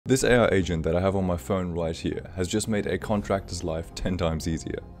This AI agent that I have on my phone right here has just made a contractor's life 10 times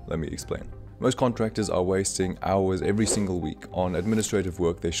easier. Let me explain. Most contractors are wasting hours every single week on administrative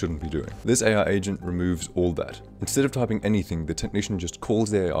work they shouldn't be doing. This AI agent removes all that. Instead of typing anything, the technician just calls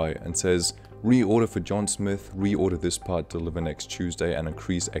the AI and says, reorder for John Smith, reorder this part, deliver next Tuesday, and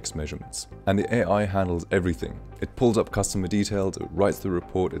increase X measurements. And the AI handles everything. It pulls up customer details, it writes the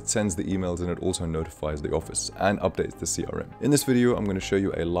report, it sends the emails, and it also notifies the office and updates the CRM. In this video, I'm going to show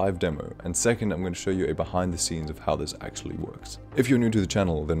you a live demo, and second, I'm going to show you a behind the scenes of how this actually works. If you're new to the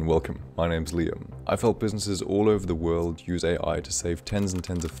channel, then welcome. My name's Liam. I've helped businesses all over the world use AI to save tens and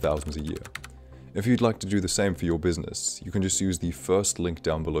tens of thousands a year. If you'd like to do the same for your business, you can just use the first link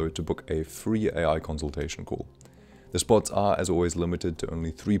down below to book a free AI consultation call. The spots are, as always, limited to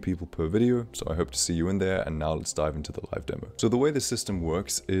only 3 people per video, so I hope to see you in there, and now let's dive into the live demo. So the way the system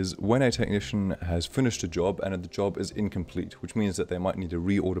works is when a technician has finished a job and the job is incomplete, which means that they might need to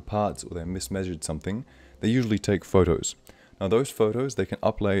reorder parts or they mismeasured something, they usually take photos. Now those photos they can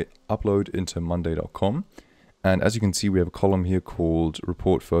upload into monday.com, and as you can see we have a column here called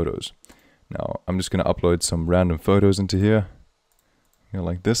report photos. Now, I'm just going to upload some random photos into here,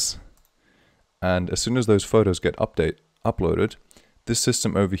 like this. And as soon as those photos get uploaded, this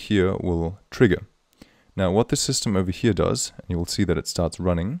system over here will trigger. Now, what this system over here does, and you will see that it starts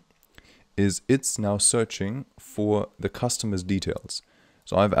running, is it's now searching for the customer's details.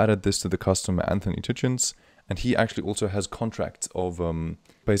 So I've added this to the customer Anthony Titchens, and he actually also has contracts of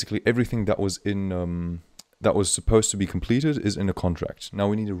basically everything that was in... that was supposed to be completed is in a contract. Now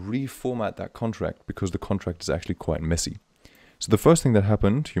we need to reformat that contract because the contract is actually quite messy. So the first thing that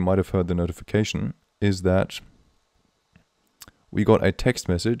happened, you might have heard the notification, is that we got a text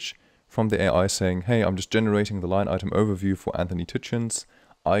message from the AI saying, hey, I'm just generating the line item overview for Anthony Titchens,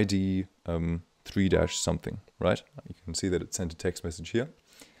 ID 3-something, right? You can see that it sent a text message here.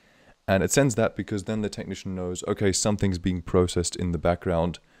 And it sends that because then the technician knows, okay, something's being processed in the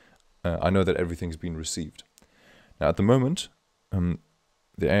background. I know that everything's been received. Now at the moment,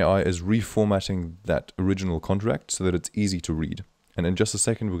 the AI is reformatting that original contract so that it's easy to read. And in just a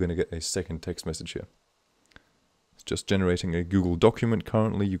second, we're going to get a second text message here. It's just generating a Google document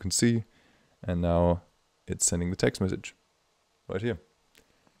currently, you can see. And now it's sending the text message right here.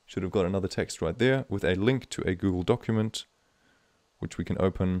 Should have got another text right there with a link to a Google document, which we can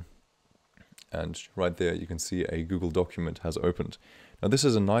open. And right there, you can see a Google document has opened. Now this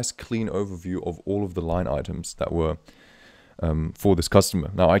is a nice clean overview of all of the line items that were for this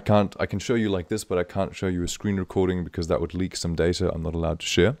customer. Now I can show you like this, but I can't show you a screen recording because that would leak some data I'm not allowed to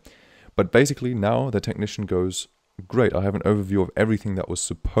share. But basically now the technician goes, great, I have an overview of everything that was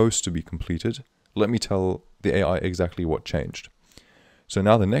supposed to be completed. Let me tell the AI exactly what changed. So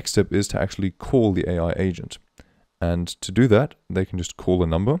now the next step is to actually call the AI agent. And to do that, they can just call a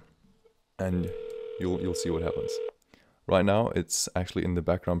number and you'll see what happens. Right now, it's actually in the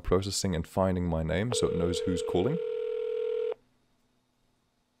background processing and finding my name, so it knows who's calling.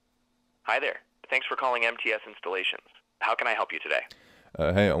 Hi there. Thanks for calling MTS Installations. How can I help you today?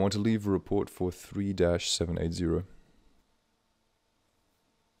 Hey, I want to leave a report for 3-780. All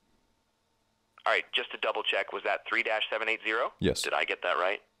right, just to double check, was that 3-780? Yes. Did I get that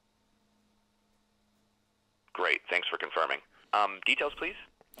right? Great, thanks for confirming. Details, please?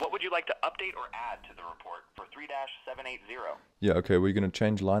 What would you like to update or add to the report for 3-780? Yeah, okay, we're going to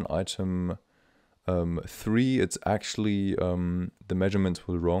change line item 3. It's actually, the measurements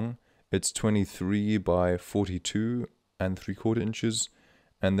were wrong. It's 23 by 42 and 3/4 inches.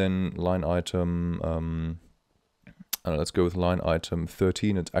 And then line item, let's go with line item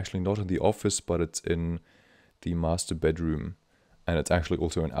 13. It's actually not in the office, but it's in the master bedroom. And it's actually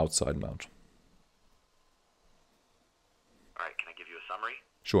also an outside mount. All right, can I give you a summary?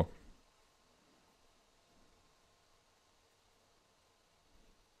 Sure.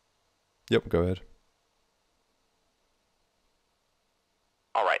 Yep, go ahead.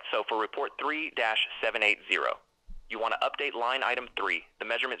 All right, so for report 3-780, you want to update line item 3. The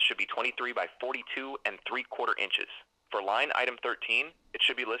measurements should be 23 by 42 and 3/4 inches. For line item 13, it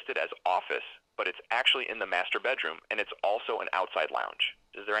should be listed as office, but it's actually in the master bedroom, and it's also an outside lounge.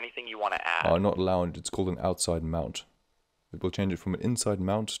 Is there anything you want to add? Not lounge, it's called an outside mount. It will change it from an inside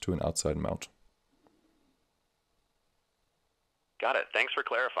mount to an outside mount. Got it. Thanks for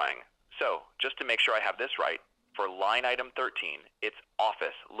clarifying. So, just to make sure I have this right, for line item 13, it's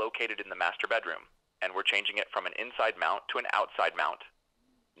office located in the master bedroom, and we're changing it from an inside mount to an outside mount.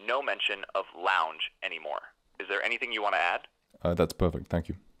 No mention of lounge anymore. Is there anything you want to add? That's perfect, thank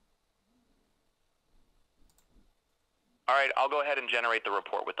you. All right, I'll go ahead and generate the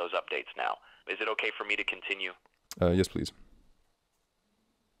report with those updates now. Is it okay for me to continue? Yes, please.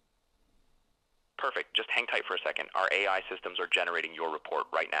 Perfect. Just hang tight for a second. Our AI systems are generating your report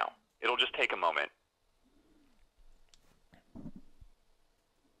right now. It'll just take a moment.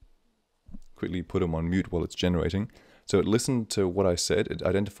 Quickly put them on mute while it's generating. So it listened to what I said, it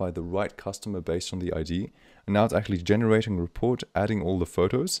identified the right customer based on the ID, and now it's actually generating a report, adding all the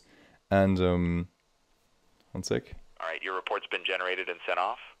photos, and one sec. All right, your report's been generated and sent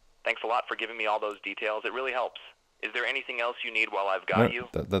off. Thanks a lot for giving me all those details. It really helps. Is there anything else you need while I've got you?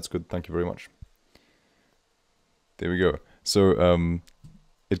 That's good. Thank you very much. There we go. So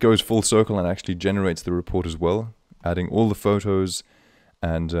it goes full circle and actually generates the report as well, adding all the photos.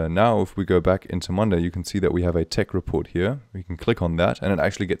 And now if we go back into Monday, you can see that we have a tech report here. We can click on that and it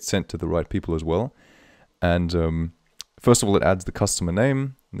actually gets sent to the right people as well. And first of all, it adds the customer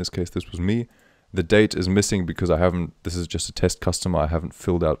name. In this case, this was me. The date is missing because this is just a test customer. I haven't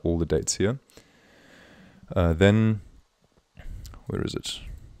filled out all the dates here. Then, where is it?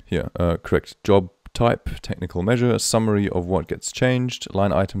 Here, correct job type, technical measure, summary of what gets changed,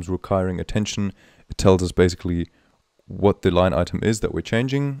 line items requiring attention. It tells us basically what the line item is that we're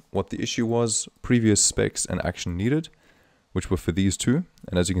changing, what the issue was, previous specs and action needed, which were for these two.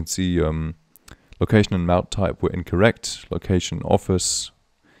 And as you can see, location and mount type were incorrect, location office,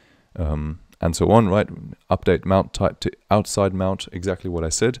 and so on, right? Update mount type to outside mount, exactly what I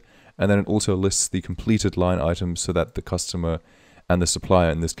said. And then it also lists the completed line items so that the customer and the supplier,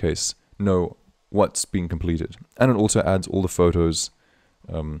 in this case, know what's being completed. And it also adds all the photos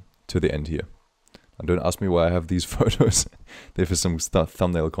to the end here. And don't ask me why I have these photos. They're for some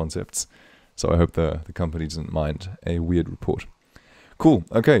thumbnail concepts. So I hope the company doesn't mind a weird report. Cool.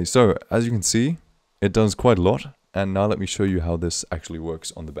 Okay, so as you can see, it does quite a lot. And now let me show you how this actually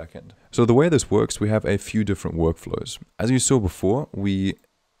works on the back end. So the way this works, we have a few different workflows. As you saw before, we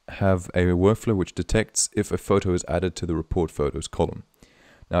have a workflow which detects if a photo is added to the report photos column.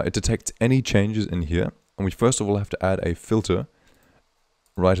 Now it detects any changes in here, and we first of all have to add a filter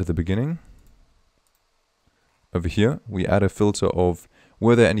right at the beginning. Over here, we add a filter of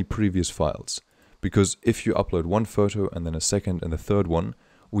were there any previous files, because if you upload one photo and then a second and a third one,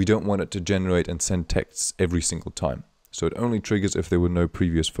 we don't want it to generate and send texts every single time. So it only triggers if there were no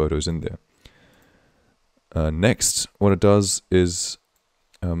previous photos in there. Next, what it does is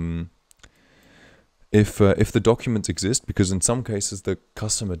if the documents exist, because in some cases the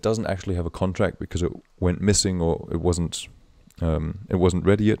customer doesn't actually have a contract because it went missing or it wasn't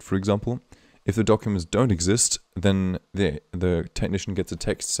ready yet, for example. If the documents don't exist, then the technician gets a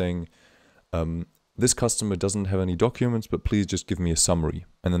text saying, this customer doesn't have any documents, but please just give me a summary,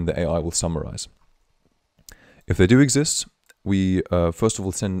 and then the AI will summarize. If they do exist, we first of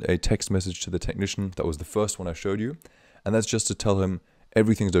all send a text message to the technician. That was the first one I showed you, and that's just to tell him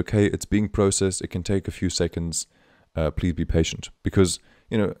everything's okay, it's being processed, it can take a few seconds, please be patient. Because,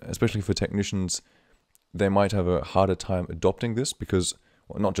 you know, especially for technicians, they might have a harder time adopting this because,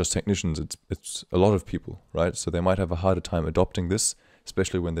 well, not just technicians, it's a lot of people, right? So they might have a harder time adopting this,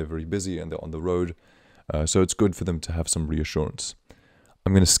 especially when they're very busy and they're on the road. So it's good for them to have some reassurance.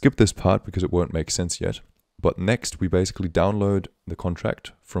 I'm going to skip this part because it won't make sense yet. But next, we basically download the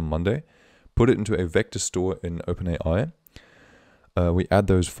contract from Monday, put it into a vector store in OpenAI. We add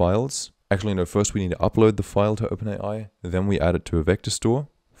those files. Actually, no, first we need to upload the file to OpenAI. Then we add it to a vector store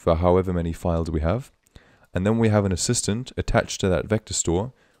for however many files we have. And then we have an assistant attached to that vector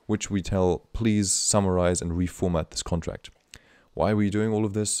store, which we tell, please summarize and reformat this contract. Why are we doing all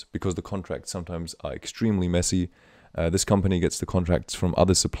of this? Because the contracts sometimes are extremely messy. This company gets the contracts from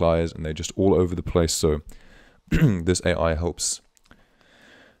other suppliers and they're just all over the place. So this AI helps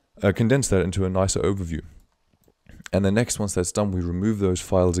condense that into a nicer overview. And then next, once that's done, we remove those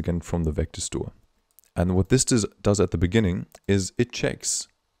files again from the vector store. And what this does at the beginning is it checks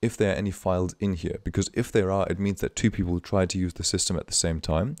if there are any files in here. Because if there are, it means that two people tried to use the system at the same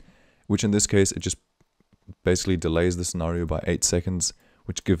time, which in this case, it just basically delays the scenario by 8 seconds,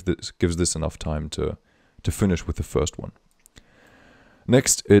 which gives this enough time to finish with the first one.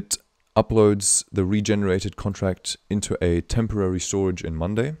 Next, it uploads the regenerated contract into a temporary storage in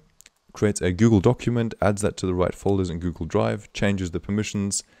Monday, creates a Google document, adds that to the right folders in Google Drive, changes the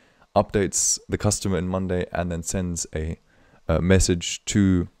permissions, updates the customer in Monday, and then sends a message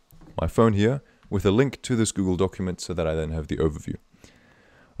to my phone here with a link to this Google document so that I then have the overview.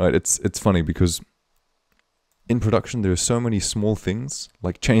 Right? It's funny because in production there are so many small things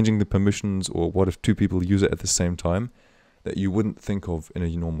like changing the permissions or what if two people use it at the same time that you wouldn't think of in a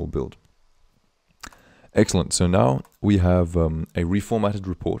normal build. Excellent. So now we have a reformatted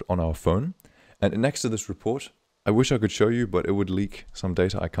report on our phone, and next to this report, I wish I could show you, but it would leak some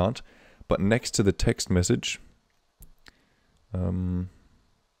data. I can't. But next to the text message,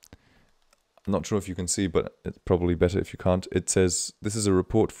 I'm not sure if you can see, but it's probably better if you can't. It says this is a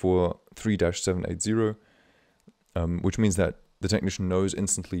report for 3-780, which means that the technician knows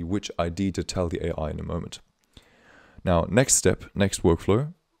instantly which ID to tell the AI in a moment. Now, next step, next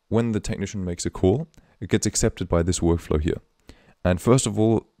workflow, when the technician makes a call, it gets accepted by this workflow here. And first of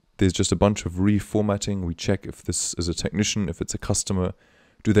all, there's just a bunch of reformatting. We check if this is a technician, if it's a customer,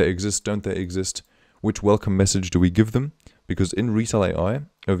 do they exist, don't they exist, which welcome message do we give them? Because in Retail AI,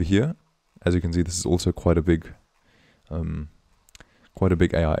 over here, as you can see, this is also quite a big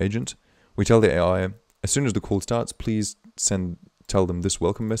AI agent. We tell the AI, as soon as the call starts, please tell them this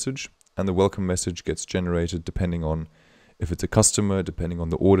welcome message, and the welcome message gets generated depending on if it's a customer, depending on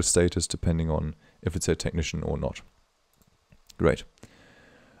the order status, depending on if it's a technician or not. Great.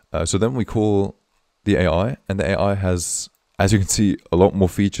 So then we call the AI, and the AI has, as you can see, a lot more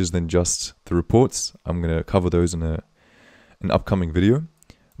features than just the reports. I'm going to cover those in an upcoming video.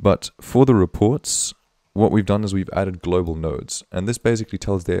 But for the reports, what we've done is we've added global nodes. And this basically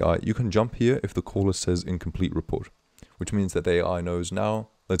tells the AI, you can jump here if the caller says incomplete report, which means that the AI knows now,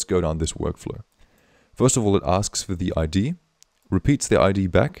 let's go down this workflow. First of all, it asks for the ID, repeats the ID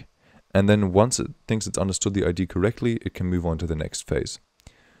back, and then once it thinks it's understood the ID correctly, it can move on to the next phase.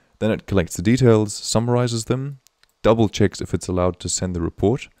 Then it collects the details, summarizes them, double checks if it's allowed to send the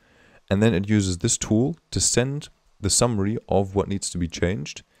report, and then it uses this tool to send the summary of what needs to be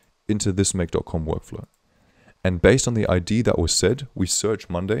changed into this make.com workflow. And based on the ID that was said, we search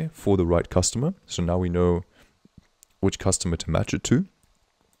Monday for the right customer. So now we know which customer to match it to.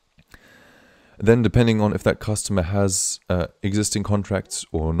 Then depending on if that customer has existing contracts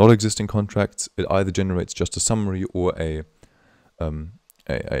or not existing contracts, it either generates just a summary or a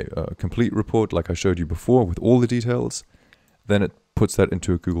complete report like I showed you before with all the details. Then it puts that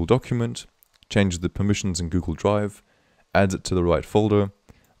into a Google document, changes the permissions in Google Drive, adds it to the right folder,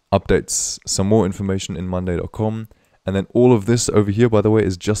 updates some more information in monday.com, and then all of this over here, by the way,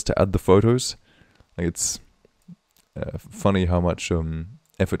 is just to add the photos. Like, it's funny how much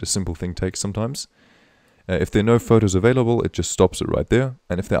effort a simple thing takes sometimes. If there are no photos available, it just stops it right there,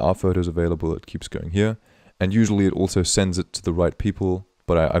 and if there are photos available, it keeps going here. And usually it also sends it to the right people,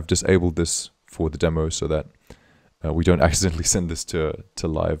 but I've disabled this for the demo so that we don't accidentally send this to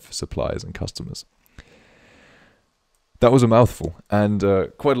live suppliers and customers. That was a mouthful and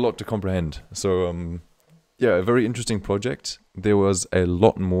quite a lot to comprehend. So yeah, a very interesting project. There was a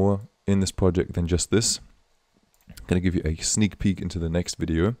lot more in this project than just this. I'm going to give you a sneak peek into the next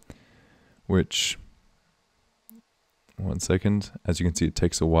video, which, one second, as you can see, it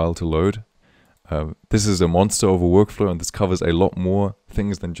takes a while to load. This is a monster of a workflow, and this covers a lot more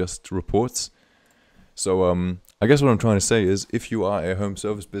things than just reports. So I guess what I'm trying to say is, if you are a home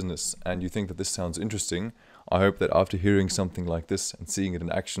service business and you think that this sounds interesting, I hope that after hearing something like this and seeing it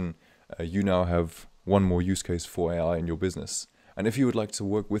in action, you now have one more use case for AI in your business. And if you would like to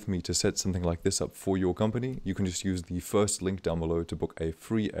work with me to set something like this up for your company, you can just use the first link down below to book a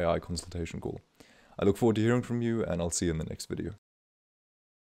free AI consultation call. I look forward to hearing from you, and I'll see you in the next video.